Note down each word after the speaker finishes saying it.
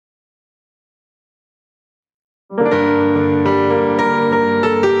There's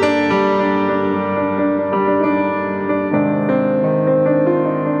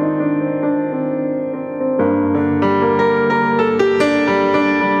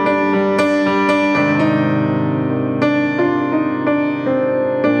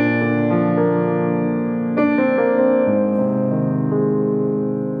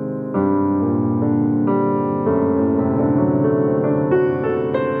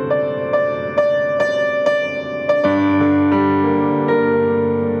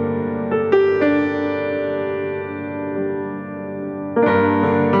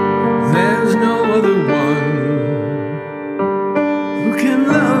no other one who can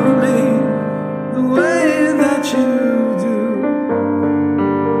love me the way that you do.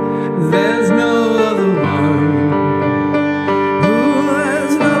 There's no other one who has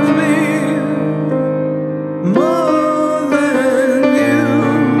loved me more than you.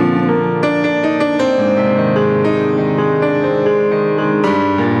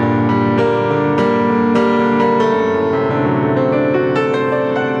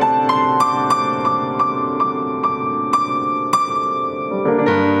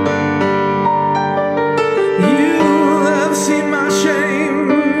 You have seen my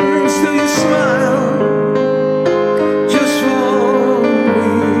shame, and still you smile just for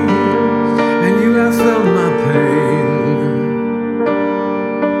me, and you have felt my pain.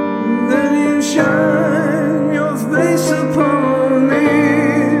 Then you shine your face upon me,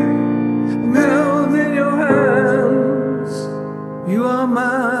 I'm held in your hands. You are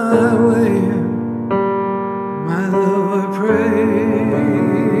my way, my love. I pray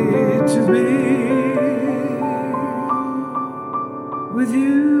to be with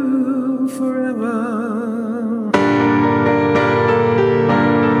you forever.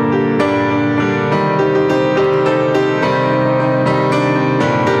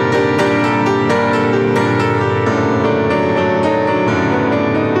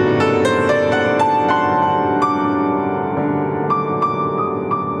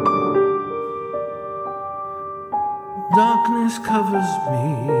 Darkness covers me,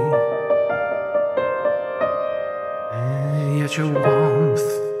 and yet your warmth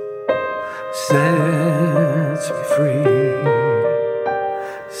sets me free.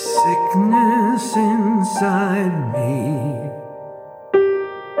 Sickness inside me,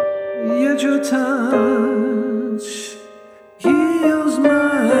 yet your touch heals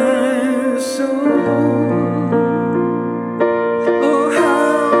my soul. Oh,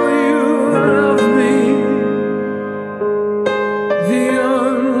 how you love me, the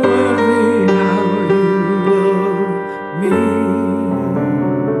unworthy, how you love me,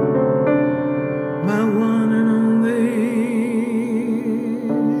 my one and only.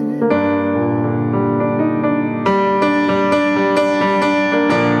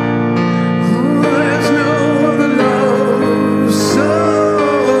 Oh, there's no other love so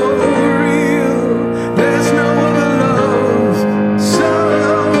real. There's no other love so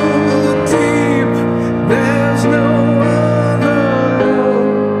deep. There's no other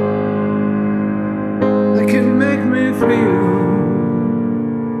love that can make me feel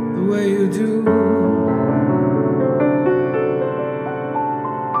the way you do.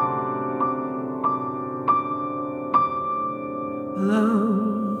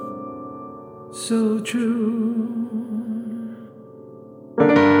 Love so true.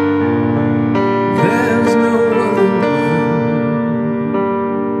 There's no other one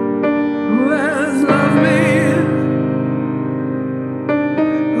who has loved me,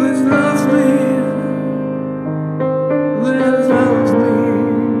 who has loved me, who has loved me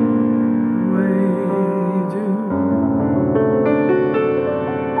the way you do.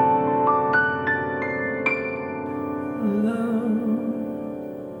 Love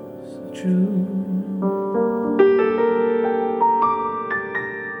so true.